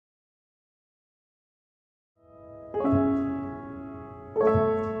Come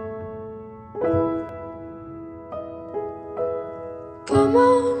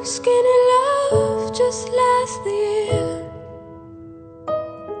on, skinny love, just last the year.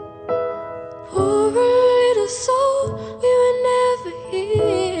 Poor little soul, we were never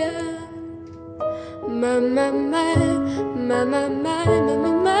here. My, my, my, my, my, my, my,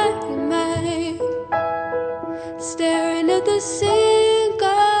 my, my, my. Staring at the sink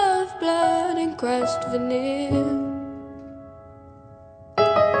of blood and crushed veneer.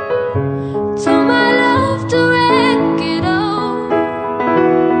 Told my love to wreck it all.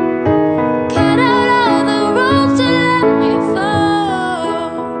 Cut out all the ropes to let me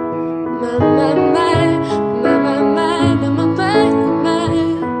fall. My, my, my, my, my, my, my, my, my, my.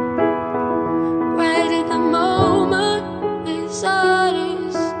 Right at the moment this heart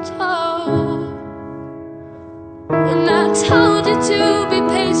is torn. And I told you to be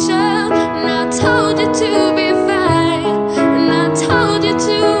patient, and I told you to be fine, and I told you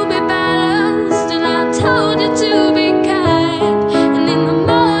to be balanced, and I told you to be kind. And in the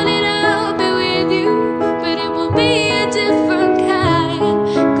morning I'll be with you, but it will be a different kind.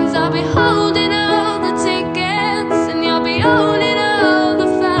 'Cause I'll be holding all the tickets, and you'll be owning all the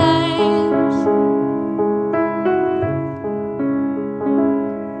fines.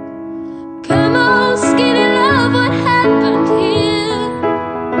 Come on, skinny love, what happened here?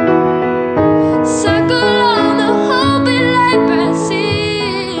 Circle on the whole bit like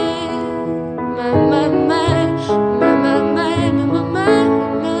Brazil. My, my, my, my, my, my, my, my,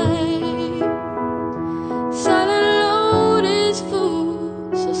 my. Silent load is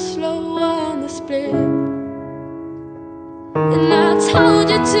full, so slow on the split. And I told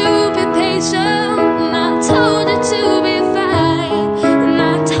you to be patient,